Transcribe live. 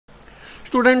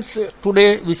Students,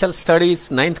 today we shall study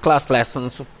ninth class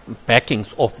lessons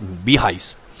packings of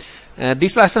beehives.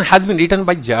 This lesson has been written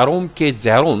by Jerome K.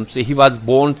 Jerome. He was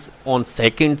born on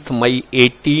 2nd May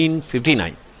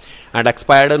 1859 and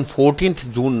expired on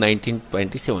 14th June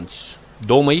 1927.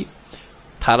 2 मई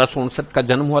 1859 का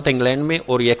जन्म हुआ था England में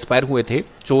और ये expire हुए थे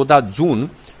 14 जून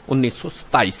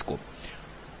 1927 को.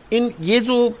 इन ये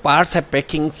जो पार्ट्स है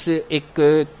पैकिंग्स,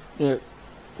 एक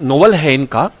नोवेल है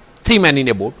इनका three man in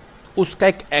A boat, उसका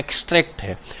एक एक्सट्रैक्ट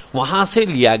है, वहां से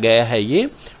लिया गया है ये.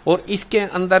 और इसके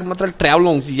अंदर मतलब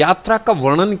ट्रैवलॉन्ग्स, यात्रा का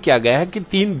वर्णन किया गया है कि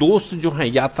तीन दोस्त जो हैं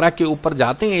यात्रा के ऊपर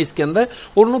जाते हैं इसके अंदर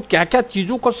और उन क्या क्या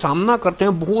चीज़ों का सामना करते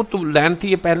हैं. बहुत लेंथ,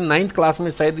 ये पहले 9th क्लास में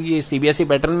शायद ये CBSE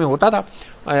पैटर्न में होता था,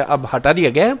 अब हटा दिया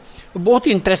गया है. बहुत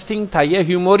इंटरेस्टिंग था ये,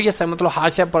 ह्यूमोरियस है, मतलब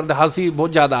हास्य पर हंसी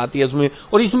बहुत ज़्यादा आती है उसमें.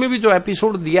 और इसमें भी जो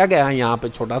एपिसोड दिया गया है यहाँ पे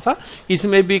छोटा सा,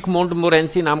 इसमें भी एक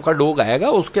मोरेंसी नाम का डॉग आएगा,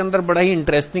 उसके अंदर बड़ा ही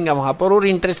इंटरेस्टिंग है वहाँ पर. और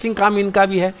इंटरेस्टिंग काम इनका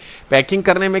भी है, पैकिंग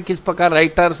करने में किस प्रकार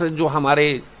राइटर्स, जो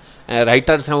हमारे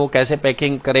राइटर्स हैं वो कैसे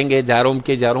पैकिंग करेंगे,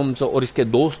 जेरोम और इसके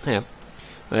दोस्त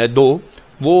हैं दो,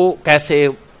 वो कैसे,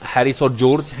 हैरिस और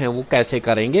जॉर्ज हैं, वो कैसे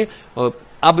करेंगे.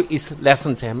 अब इस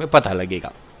लेसन से हमें पता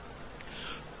लगेगा.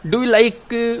 Do you like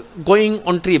going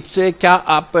on trips? क्या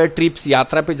आप ट्रिप्स,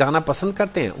 यात्रा पे जाना पसंद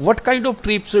करते हैं? What kind of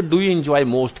trips do you enjoy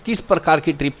most? किस प्रकार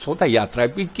की ट्रिप्स होता है यात्रा,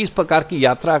 किस प्रकार की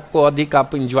यात्रा को अधिक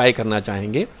आप एंजॉय करना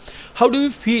चाहेंगे? How do you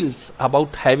feels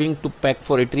about having to pack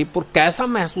for a trip? और कैसा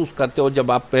महसूस करते हो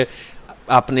जब आप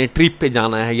अपने ट्रिप पे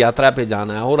जाना है, यात्रा पे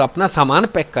जाना है और अपना सामान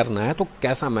पैक करना है, तो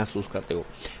कैसा महसूस करते हो?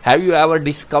 Have you ever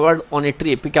discovered on A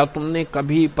trip? क्या तुमने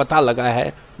कभी पता लगा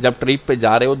है जब ट्रिप पे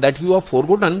जा रहे हो that you have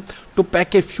forgotten to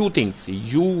pack a few things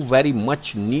you very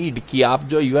much need? कि आप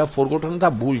जो यू हैव फॉरगॉटन था,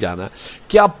 भूल जाना,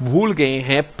 कि आप भूल गए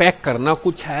हैं पैक करना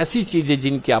कुछ ऐसी चीजें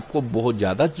जिनकी आपको बहुत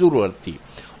ज्यादा जरूरत थी,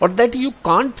 और that you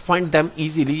can't find them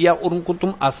easily, या और उनको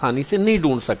तुम आसानी से नहीं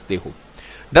ढूंढ सकते हो.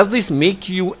 Does this make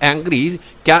you angry?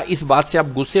 क्या इस बात से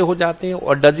आप गुस्से हो जाते हैं?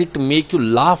 और does it make you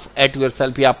laugh at your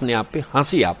self? या अपने आप पे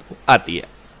हंसी आपको आती है?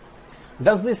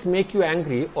 Does this make you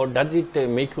angry और does it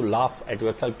make you laugh at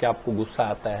your self? क्या आपको गुस्सा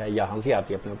आता है या हंसी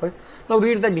आती है अपने ऊपर? Now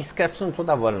read the description of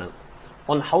the वर्णन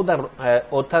on how the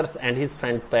author's and his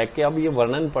friends pack. के अब ये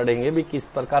वर्णन पढ़ेंगे भी किस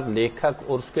प्रकार लेखक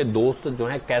और उसके दोस्त जो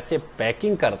हैं कैसे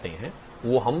पैकिंग करते हैं,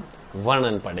 वो हम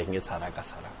वर्णन पढ़ेंगे सारा का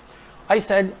सारा. I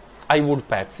said I would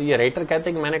pack. ये राइटर कहते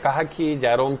हैं कि मैंने कहा कि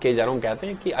जेरोम कहते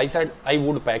हैं कि I said I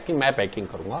would pack, कि मैं पैकिंग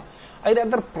करूंगा. आई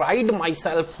रेदर प्राइड माई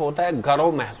सेल्फ होता है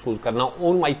गर्व महसूस करना,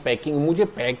 ऑन माई पैकिंग, मुझे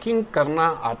पैकिंग करना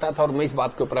आता था और मैं इस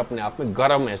बात के ऊपर अपने आप में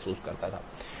गर्व महसूस करता था.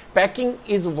 Packing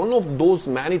is one of those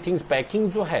many things. Packing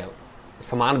जो है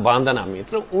सामान बांधना,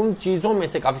 मतलब उन चीजों में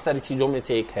से, काफी सारी चीजों में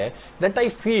से एक है दैट आई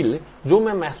फील, जो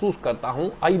मैं महसूस करता हूं,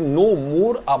 I know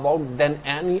more about then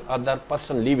any other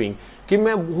person living, कि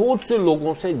मैं बहुत से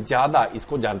लोगों से ज्यादा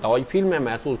इसको जानता हूं. आई फील, मैं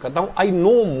महसूस करता हूं, आई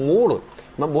नो मोर,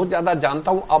 मैं बहुत ज्यादा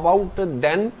जानता हूं, about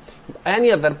then any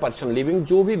other person living,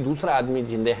 जो भी दूसरा आदमी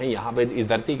जिंदे हैं यहाँ पे इस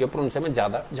धरती के ऊपर, उनसे मैं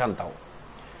ज्यादा जानता हूं.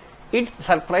 It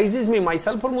surprises me my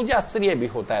self, और मुझे आश्चर्य भी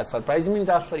होता है. सरप्राइज मीन्स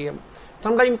आश्चर्य.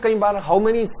 समटाइम, कई बार, how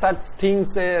many such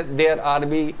things there R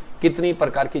B, कितनी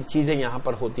प्रकार की चीजें यहां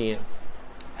पर होती हैं.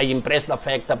 आई impress the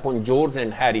fact upon George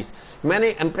and Harris, मैंने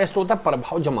इम्प्रेस्ड होता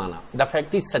प्रभाव जमाना. द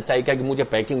फैक्ट इज, सच्चाई का कि मुझे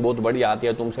पैकिंग बहुत बढ़िया आती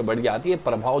है, तुमसे बढ़िया आती है.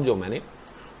 प्रभाव जो मैंने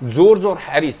जॉर्ज और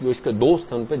हैरिस जो इसके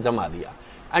दोस्त हैं उन पर जमा दिया.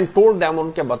 एंड टोल्ड देम,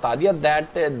 उनके बता दिया,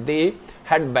 that they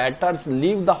had better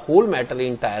leave the whole matter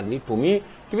entirely to me,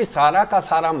 कि भी सारा का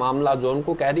सारा मामला जो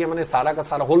उनको कह दिया मैंने, सारा का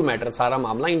सारा होल मैटर, सारा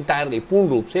मामला इंटायरली, पूर्ण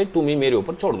रूप से, टू मी, मेरे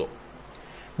ऊपर छोड़ दो.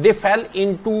 दे फेल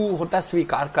इनटू होता है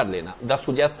स्वीकार कर लेना. द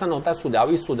सुजेशन होता है सुझाव,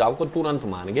 इस सुझाव को तुरंत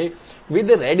मान गए.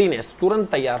 विद रेडीनेस, तुरंत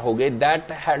तैयार हो गए.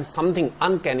 That had something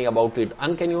uncanny about it.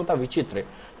 Uncanny होता विचित्र,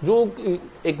 जो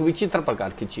एक विचित्र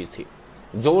प्रकार की चीज थी.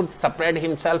 George spread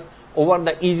himself over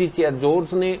the easy chair,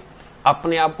 George ने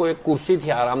अपने आप को, एक कुर्सी थी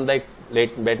आरामदायक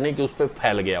बैठने की, उस पर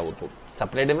फैल गया वो, तो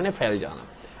स्प्रेड मैंने फैल जाना.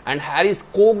 And Harris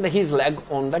cocked his leg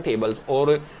on the tables,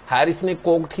 और हैरिस ने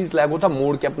कोक्ड हिज लेग होता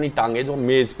मोड़ के अपनी टांगे जो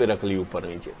मेज पे रख ली ऊपर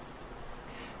नीचे.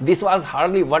 This was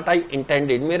hardly what I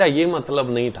intended, मेरा ये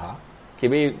मतलब नहीं था कि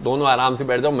भाई दोनों आराम से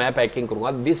बैठ जाओ मैं पैकिंग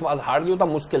करूंगा. दिस वाज हार्डली होता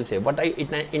मुश्किल से, व्हाट आई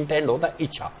इंटेंड होता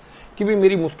इच्छा, कि भाई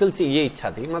मेरी मुश्किल से ये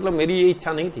इच्छा थी, मतलब मेरी ये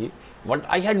इच्छा नहीं थी. व्हाट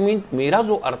आई हैड मीन, मेरा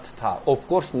जो अर्थ था, ऑफ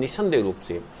कोर्स निसंदेह रूप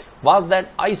से, was that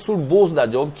I should Bose the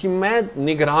job, कि मैं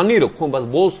निगरानी रखूं, बस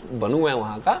बोस बनूं मैं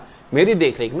वहां का, मेरी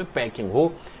देखरेख में पैकिंग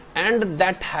हो. एंड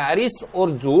दैट हैरिस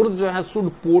और जॉर्ज जो है शुड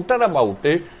पोटर अबाउट,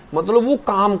 मतलब वो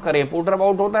काम करें. पोटर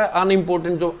अबाउट होता है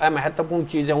अनइम्पोर्टेंट, जो महत्वपूर्ण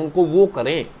चीज है उनको वो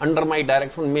करें, अंडर माई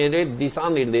डायरेक्शन, मेरे दिशा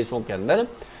निर्देशों के अंदर.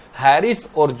 हैरिस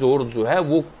और जॉर्ज जो है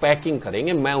वो पैकिंग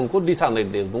करेंगे, मैं उनको दिशा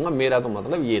निर्देश दूंगा. मेरा तो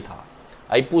मतलब ये था.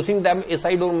 आई पुशिंग दैम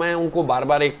असाइड, और मैं उनको बार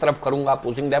बार एक तरफ करूंगा,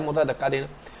 पुशिंग दैम होता है धक्का देना,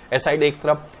 असाइड एक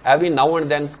तरफ, एवरी नाउ एंड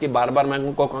देन की बार बार मैं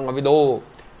उनको कहूंगा with O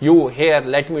you hair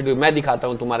let me do, मैं दिखाता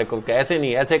हूं तुम्हारे को, ऐसे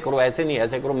नहीं ऐसे करो, ऐसे नहीं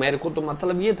ऐसे करो, मेरे को तो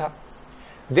मतलब ये था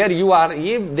देयर यू आर,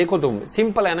 ये देखो तुम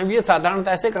सिंपल है ना, ये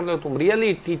साधारणतः ऐसे कर रहे हो तुम,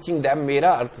 रियली टीचिंग दैम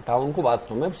मेरा अर्थ था उनको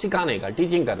वास्तव में सिखाने का,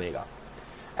 टीचिंग करने का,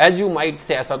 एज यू माइट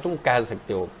से ऐसा तुम कह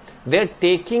सकते हो, they are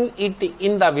taking it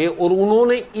in the way, और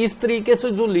उन्होंने इस तरीके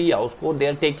से जो लिया उसको, दे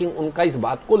आर टेकिंग उनका इस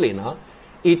बात को लेना,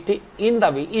 इट इन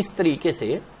द वे इस तरीके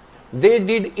से, दे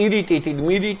डिड इरिटेटेड,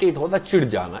 इरिटेट होता चिढ़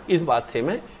जाना, इस बात से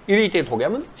मैं इरिटेट हो गया,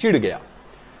 मतलब चिढ़ गया,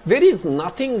 there is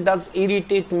nothing does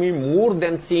irritate me more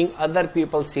than seeing other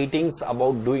people sitting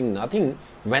about doing nothing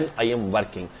when I am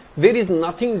working, there is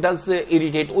nothing does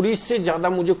irritate, और इससे ज्यादा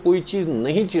मुझे कोई चीज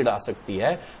नहीं चिढ़ा सकती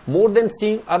है, more than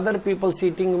seeing other people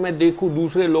sitting, मैं देखूं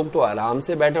दूसरे लोग तो आराम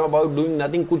से बैठे हो about doing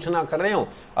nothing, कुछ ना कर रहे हो,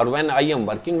 और when I am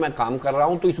working मैं काम कर रहा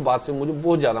हूं, तो इस बात से मुझे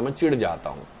बहुत ज्यादा मैं चिढ़ जाता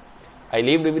हूं। I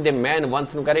lived with a man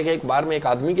once, करे कि एक बार मैं एक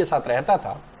आदमी के साथ रहता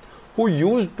था, who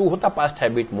used to होता past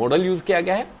habit, मॉडल यूज किया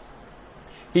गया है,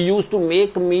 He used to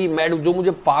make me mad, जो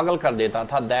मुझे पागल कर देता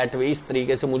था, that way इस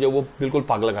तरीके से मुझे वो बिल्कुल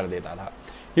पागल कर देता था।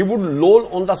 He would loll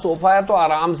on the sofa, है तो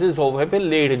आराम से सोफे पे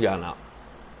लेट जाना,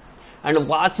 and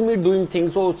watch me doing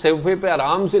things, वो सोफे पे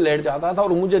आराम से लेट जाता था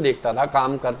और मुझे देखता था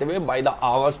काम करते हुए, by the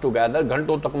hours together,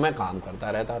 घंटों तक मैं काम करता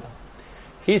रहता था।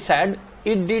 He said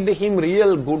it did him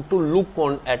real good to look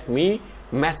on at me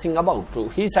messing about,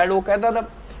 he said, वो कहता था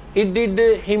it did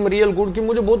him real good, कि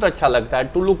मुझे बहुत अच्छा लगता है,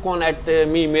 to look on at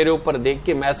me, मेरे ऊपर देख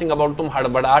के, मैसिंग अबाउट तुम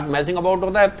हड़बड़ाहट, मैसिंग अबाउट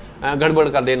होता है गड़बड़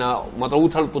कर देना, मतलब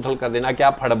उथल पुथल कर देना, कि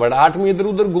आप हड़बड़ाहट में इधर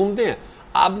उधर घूमते हैं,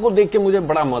 आपको देख के मुझे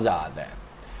बड़ा मजा आता है।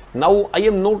 Now I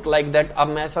am not like that, अब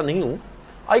मैं ऐसा नहीं हूं,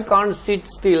 I can't sit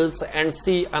stills and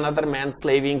see another man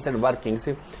स्लेविंग्स and workings,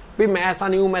 भी मैं ऐसा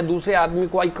नहीं हूं, मैं दूसरे आदमी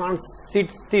को, आई कांट सिट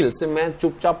स्टिल्स, मैं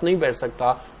चुपचाप नहीं बैठ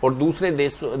सकता और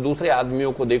दूसरे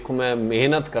आदमियों को देखूं मैं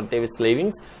मेहनत करते हुए,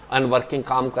 स्लेविंग्स एंड वर्किंग,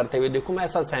 काम करते हुए देखूं, मैं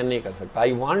ऐसा सहन नहीं कर सकता।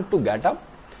 I want to get up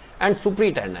and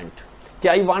superintendent, कि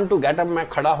I want to get up, मैं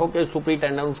खड़ा होकर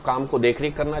सुपरिटेंडेंट उस काम को देख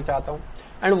रेख करना चाहता हूं,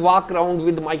 and walk around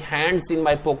with my hands in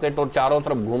my pocket, और चारों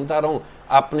तरफ घूमता रहूं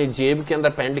अपनी जेब के अंदर,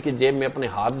 पैंट की जेब में अपने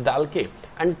हाथ डाल के,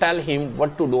 and tell him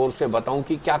what to do, से बताऊं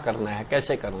कि क्या करना है,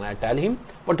 कैसे करना है, tell him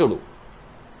what to do,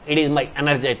 it is my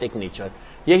energetic nature,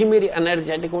 यही मेरी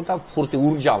एनर्जेटिक होता है, फुर्ती,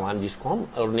 ऊर्जावान जिसको हम,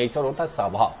 और नेचर होता है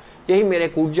स्वभाव, यही मेरे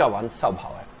एक ऊर्जावान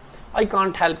स्वभाव है। आई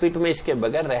कांट हेल्प इट, मैं इसके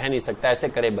बगैर रह नहीं सकता, ऐसे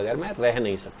करे बगैर मैं रह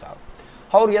नहीं सकता।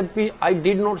 और यद्यपि I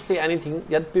did not say anything,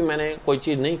 यद्यपि मैंने कोई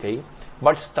चीज नहीं कही,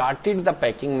 बट स्टार्टेड द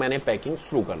पैकिंग, मैंने पैकिंग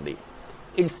शुरू कर दी।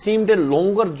 It seemed a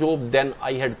longer job then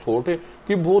I had thought,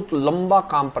 कि बहुत लंबा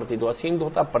काम प्रतीत हुआ, सीम्ड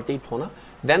होता प्रतीत होना,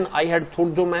 देन आई हैड थॉट,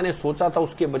 जो मैंने सोचा था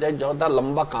उसके बजाय ज्यादा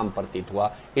लंबा काम प्रतीत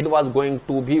हुआ, इट वॉज गोइंग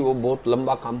टू भी, वो बहुत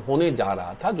लंबा काम होने जा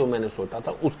रहा था जो मैंने सोचा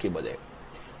था उसके बजाय।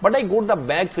 But I goat the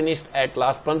bag finished at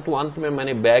last, परंतु अंत में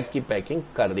मैंने बैग की पैकिंग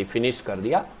कर दी, फिनिश कर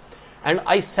दिया, and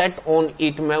I set on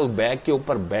it, मैं उस बैग के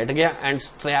ऊपर बैठ गया, एंड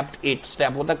स्ट्रैप्ड इट,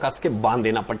 स्ट्रैप होता कस के बांध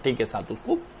देना, पट्टी के साथ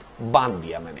उसको बांध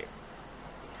दिया मैंने।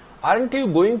 Aren't you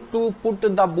going to put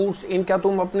the boots इन, क्या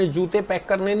तुम अपने जूते पैक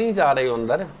करने नहीं जा रहे हो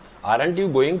अंदर? Aren't you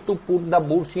going to put the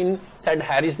boots in, said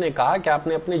Harris ने कहा, कि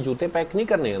आपने अपने जूते पैक नहीं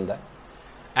करने अंदर।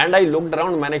 एंड आई लुक्ड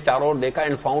अराउंड, मैंने चारों ओर देखा,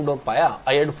 एंड फाउंड, और पाया,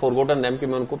 आई हैड फॉरगॉटन देम, कि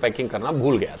मैं उनको पैकिंग करना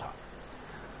भूल गया था।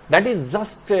 That is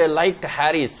just like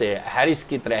Harris, Harris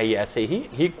की तरह ही, ऐसे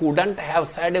he couldn't have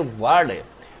said a word,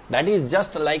 that is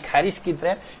just like Harris की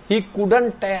तरह, he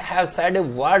couldn't have said a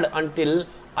word until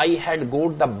I had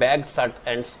goat the bag shut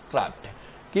and strapped,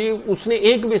 कि उसने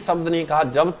एक भी शब्द नहीं कहा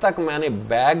जब तक मैंने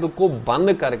बैग को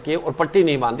बंद करके और पट्टी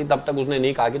नहीं बांधी, तब तक उसने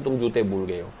नहीं कहा कि तुम जूते भूल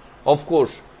गए हो। Of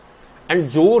course, and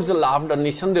George laughed,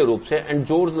 निसंदेह रूप से, and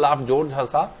George laughed, George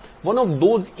Hansa, one of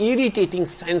those irritating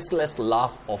senseless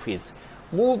laugh of his,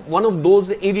 वो one of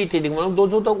those irritating, one of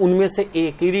those होता उनमें से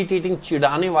एक, इरिटेटिंग,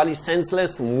 चिढ़ाने वाली,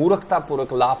 सेंसलेस,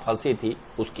 मूर्खतापूर्वक लाफ हंसी थी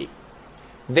उसकी।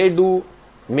 They do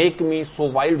make me so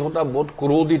wild, होता बहुत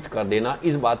क्रोधित कर देना,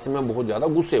 इस बात से मैं बहुत ज्यादा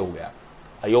गुस्से हो गया।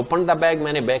 आई ओपन द बैग,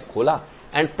 मैंने बैग खोला,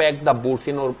 एंड पैक द बूट्स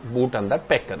इन, और बूट अंदर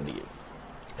पैक कर दिए।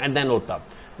 एंड देन होता,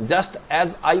 just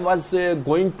as I was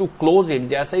going to close it,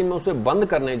 जैसे ही मैं उसे बंद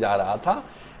करने जा रहा था,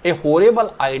 ए horrible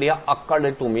idea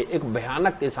occurred to me, एक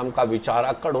भयानक किस्म का विचार,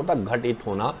 अकर्ड होता घटित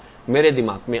होना, मेरे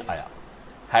दिमाग में आया।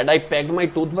 Had I packed my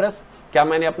toothbrush, क्या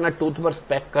मैंने अपना टूथब्रश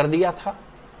पैक कर दिया था?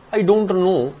 I don't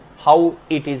know how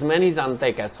it is, मैं नहीं जानता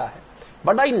है कैसा है,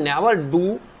 but I never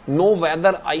do know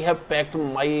whether I have packed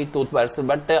my toothbrush,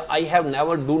 but I have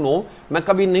never do no, मैं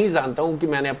कभी नहीं जानता हूं कि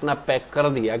मैंने अपना पैक कर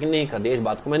दिया कि नहीं कर दिया, इस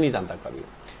बात को मैं नहीं जानता कभी।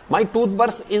 माई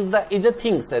toothbrush is a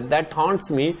things that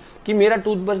haunts मी कि मेरा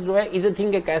टूथब्रश जो है इज ए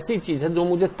थिंग, एक ऐसी चीज है जो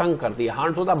मुझे तंग करती है,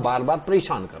 हार्ट होता बार बार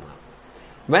परेशान करना।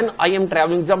 व्हेन आई एम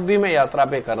ट्रैवलिंग, जब भी मैं यात्रा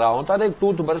पे कर रहा होता तो एक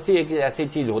टूथब्रश ही एक ऐसी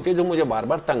चीज होती है जो मुझे बार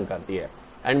बार तंग करती है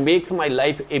and makes my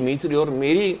life a misery, और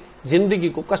मेरी जिंदगी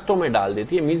को कष्टों में डाल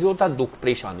देती है। मिजरी होता दुख,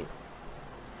 परेशानी।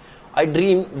 आई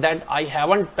dream that I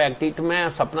haven't packed it, मैं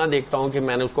सपना देखता हूं कि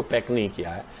मैंने उसको पैक नहीं किया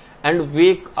है। And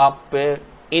wake up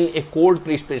in A cold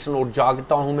प्रिस्पिरेशन, और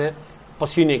जागता हूं मैं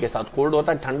पसीने के साथ। कोल्ड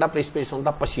होता है ठंडा, प्रिस्पिरेशन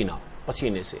होता पसीना,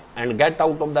 पसीने से। And get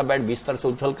out of the bed, बिस्तर से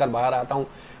उछल कर बाहर आता हूं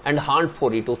एंड हंट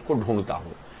फॉर इट, उसको ढूंढता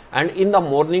हूं। एंड इन द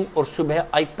मॉर्निंग, और सुबह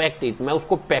आई पैक्ड इट, मैं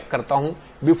उसको पैक करता हूं।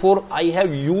 Before I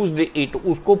have used it,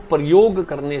 उसको प्रयोग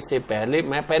करने से पहले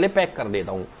मैं पहले पैक कर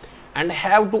देता हूं। And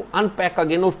have to unpack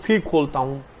again, और फिर खोलता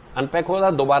हूं। अनपैक होता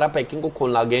है दोबारा पैकिंग को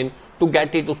खोलना, अगेन टू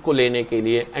गेट इट, उसको लेने के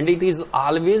लिए। And it is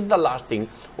always the last thing,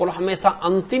 और हमेशा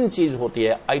अंतिम चीज होती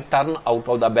है। I turn out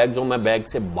of the bag, जो मैं बैग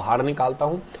से बाहर निकालता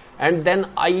हूं। And then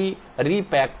I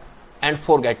repack and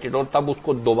forget it, और तब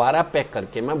उसको दोबारा पैक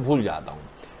करके मैं भूल जाता हूं।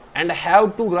 And have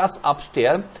to rush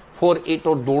upstair for it,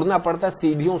 और दौड़ना पड़ता है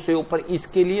सीढ़ियों से ऊपर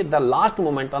इसके लिए, द लास्ट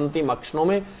मोमेंट, अंतिम अक्षणों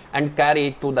में। And carry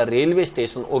it to the railway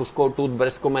station, और उसको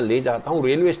टूथब्रश को मैं ले जाता हूं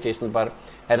रेलवे स्टेशन पर।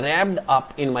 Wrapped up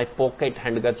in my pocket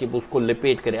handkerchief, उसको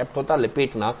लपेट के, रैप्ड होता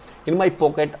लपेटना, इन माई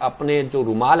पॉकेट, अपने जो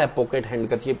रुमाल है पॉकेट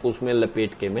हैंडकरचीफ उसमें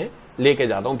लपेट के मैं लेके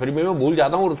जाता हूं। फिर भी मैं भूल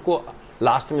जाता हूं और उसको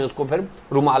लास्ट में उसको फिर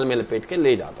रुमाल में लपेट के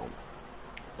ले जाता हूं।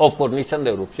 ऑफकोर्स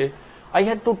निस्संदेह रूप से I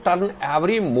had to turn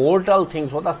every mortar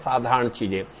things, होता साधारण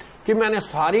चीजें, कि मैंने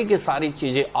सारी की सारी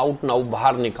चीजें आउट नाउ,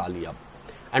 बाहर निकाली अब।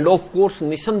 एंड ऑफ कोर्स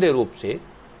निस्संदेह रूप से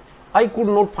I could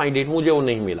not find it, मुझे वो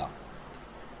नहीं मिला।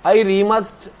 आई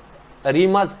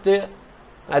रीमस्ड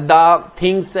the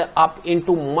things up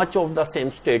into much of the same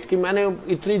state, कि मैंने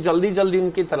इतनी जल्दी जल्दी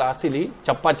उनकी तलाशी ली,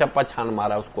 चप्पा चप्पा छान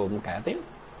मारा उसको हम कहते हैं।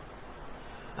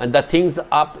 The things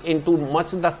up into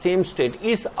much the same state,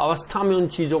 इस अवस्था में उन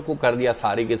चीजों को कर दिया,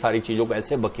 सारी की सारी चीजों को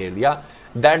ऐसे बखेर दिया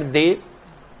that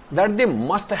they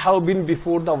must have been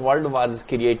before the world was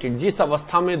created, जिस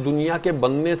अवस्था में दुनिया के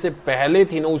बनने से पहले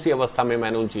थी ना, उसी अवस्था में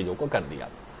मैंने उन चीजों को कर दिया।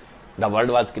 द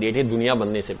वर्ल्ड वाज क्रिएटेड, दुनिया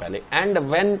बनने से पहले। एंड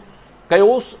व्हेन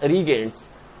कयोस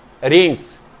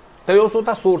रेंस, कयोस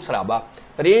होता शोर शराबा,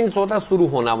 रेंस होता शुरू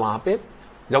होना, वहां पे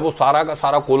जब वो सारा का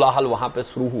सारा कोलाहल वहां पे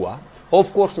शुरू हुआ।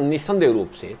 ऑफ कोर्स निस्संदेह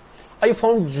रूप से I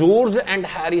found George and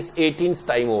Harris 18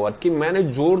 time over, कि मैंने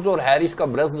जॉर्ज और हैरिस का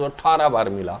ब्रश जो 18 बार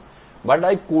मिला। But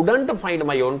I couldn't find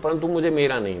my own, परंतु मुझे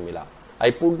मेरा नहीं मिला।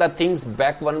 I put the things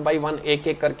back one by one, एक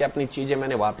एक करके अपनी चीजें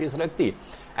मैंने वापिस रख दी।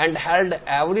 And held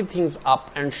every things up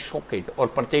and शोक इट, और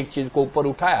प्रत्येक चीज को ऊपर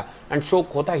उठाया। एंड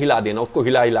शोक होता हिला देना, उसको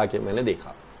हिला हिला के मैंने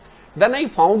देखा। Then I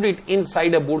found it in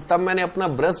side a boot, तब मैंने अपना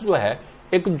ब्रश जो है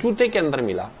एक जूते के अंदर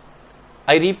मिला।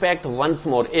 आई रीपैक्ड वंस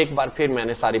मोर, एक बार फिर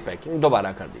मैंने सारी पैकिंग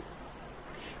दोबारा कर दी।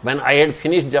 When I had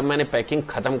finished, जब मैंने पैकिंग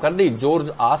खत्म कर दी,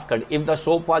 George asked if the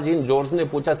soap was in, George ने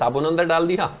पूछा साबुन अंदर डाल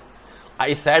दिया।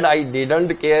 I said I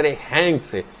didn't care a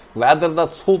hanks whether the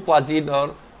soap was in or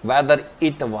whether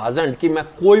it wasn't, कि मैं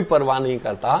कोई परवाह नहीं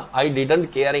करता। I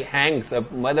didn't care a hanks,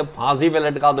 मतलब फांसी पे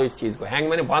लटका दो इस चीज को, हैंग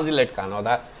मैंने फांसी लटकाना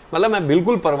होता है, मतलब मैं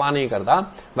बिल्कुल परवाह नहीं करता।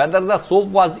 whether the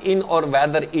soap was in or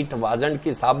whether it wasn't,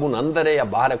 कि साबुन अंदर है या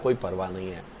बाहर है, कोई परवाह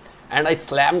नहीं है। एंड आई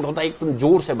स्लैम्ड होता एकदम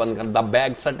जोर से बंद कर, द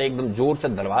बैग सट, एकदम जोर से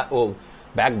दरवाजा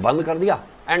बैग बंद कर दिया।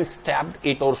 एंड स्टैप्ड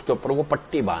इट, और उसके ऊपर वो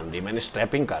पट्टी बांध दी, मैंने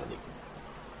स्ट्रैपिंग कर दी।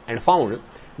 And found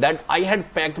that I had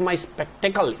packed my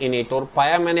spectacled in it, और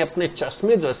पाया मैंने अपने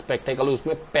चश्मे जो स्पेक्टिकल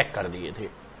उसमें पैक कर दिए थे।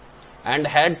 And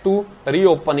had to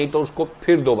reopen it, और उसको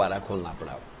फिर दोबारा खोलना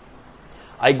पड़ा।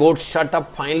 आई गोट shut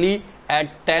up finally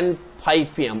at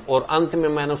 10:05 PM, और अंत में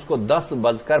मैंने उसको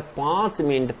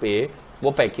 10:05 पे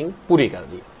वो पैकिंग पूरी कर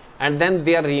दी। And then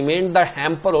there remain the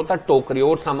hamper, होता टोकरी,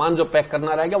 और सामान जो पैक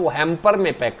करना रहेगा वो हैम्पर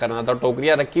में पैक करना था।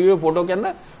 टोकरियां रखी हुई फोटो के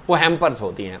अंदर वो हैम्पर्स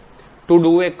होती हैं। टू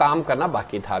डू ए काम करना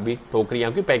बाकी था, अभी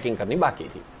टोकरियां की पैकिंग करनी बाकी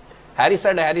थी।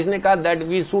 हैरिस ने कहा that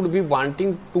we should be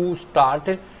wanting to start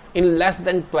in less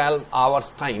than 12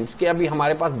 hours times, कि अभी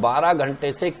हमारे पास 12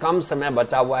 घंटे से कम समय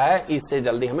बचा हुआ है, इससे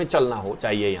जल्दी हमें चलना हो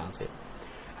चाहिए यहां से।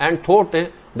 And thought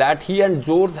that he and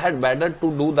George had better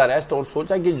to do the rest, और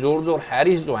सोचा कि जॉर्ज और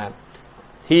हैरिस जो है,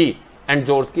 ही एंड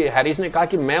जॉर्ज, की हैरिस ने कहा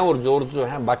कि मैं और जॉर्ज जो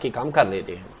है बाकी काम कर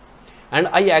लेते हैं। एंड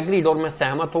आई एग्रीड, और मैं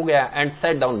सहमत हो गया। एंड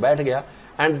सेट डाउन, बैठ गया।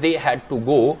 And they had to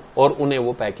go, और उन्हें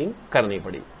वो पैकिंग करनी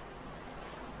पड़ी।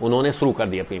 उन्होंने शुरू कर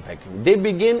दी अपनी packing. They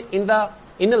began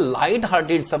in light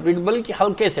hearted spirit, बल्कि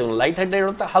हल्के से, लाइट हार्टेड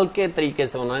होता है हल्के तरीके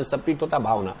से, उन्होंने स्पिरिट होता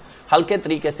भावना, हल्के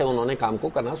तरीके से उन्होंने काम को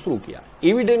करना शुरू किया।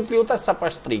 इविडेंटली होता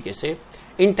स्पष्ट तरीके से,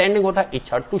 इंटेंडिंग होता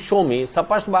इच्छा, टू शो मी,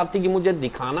 स्पष्ट बात थी कि मुझे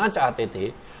दिखाना चाहते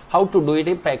थे how to do it,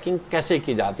 packing कैसे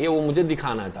की जाती है वो मुझे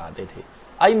दिखाना चाहते थे।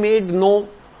 I made no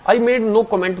I made no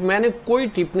comment, मैंने कोई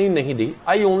टिप्पणी नहीं दी।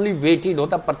 आई ओनली वेटेड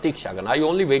होता प्रतीक्षा करना, आई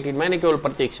ओनली वेटेड, मैंने केवल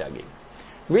प्रतीक्षा की।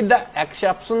 With the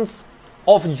exception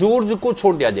of George को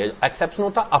छोड़ दिया जाए, एक्सेप्शन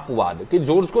होता अपवाद कि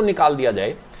जॉर्ज को निकाल दिया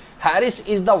जाए। Harris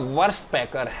is the worst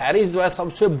packer, Harris जो है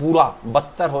सबसे बुरा,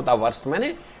 बदतर होता, वर्स्ट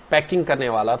मैंने पैकिंग करने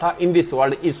वाला था इन दिस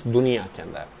वर्ल्ड, इस दुनिया के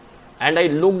अंदर। And I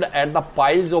looked at the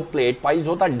piles of plate, piles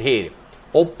होता ढेर,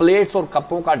 और प्लेट्स और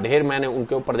कपों का ढेर मैंने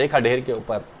उनके ऊपर देखा, ढेर के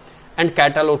ऊपर। एंड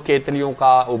कैटल और केतलियों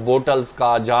का, बोटल्स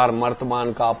का, जार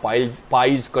मर्तमान का,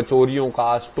 पाइज कचोरियों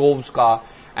का, स्टोव्स का,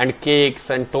 and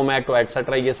cakes and tomato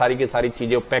etcetera, ये सारी की सारी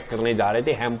चीजें पैक करने जा रहे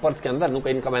थे हैम्पर्स के अंदर,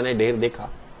 इनका मैंने ढेर देखा।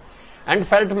 एंड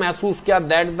फेल्ट, महसूस किया,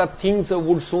 that the things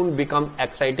would soon become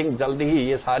exciting, जल्दी ही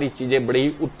ये सारी चीजें बड़ी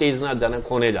ही उत्तेजनाजनक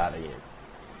होने जा रही हैं।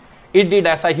 इट डिड,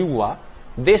 ऐसा ही हुआ।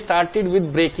 They started with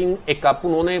breaking A cup,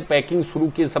 उन्होंने पैकिंग शुरू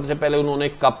की, सबसे पहले उन्होंने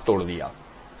कप तोड़ दिया।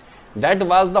 That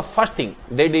was the first thing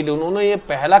they did, उन्होंने ये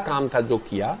पहला काम था जो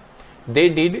किया। They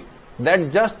did that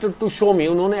just to show मी,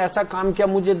 उन्होंने ऐसा काम किया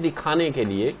मुझे दिखाने के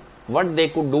लिए। व्हाट दे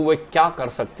कुड डू, वे क्या कर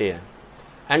सकते हैं।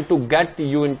 And to get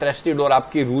you interested, और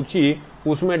आपकी रुचि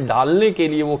उसमें डालने के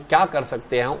लिए वो क्या कर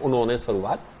सकते हैं, उन्होंने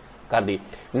शुरुआत कर दी।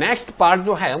 नेक्स्ट पार्ट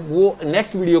जो है वो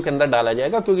नेक्स्ट वीडियो के अंदर डाला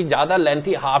जाएगा, क्योंकि ज्यादा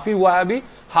लेंथी हाफ ही हुआ है अभी,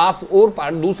 हाफ और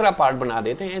पार्ट, दूसरा पार्ट बना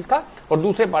देते हैं इसका, और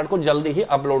दूसरे पार्ट को जल्दी ही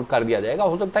अपलोड कर दिया जाएगा।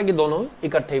 हो सकता है कि दोनों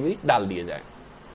इकट्ठे भी डाल दिए जाए।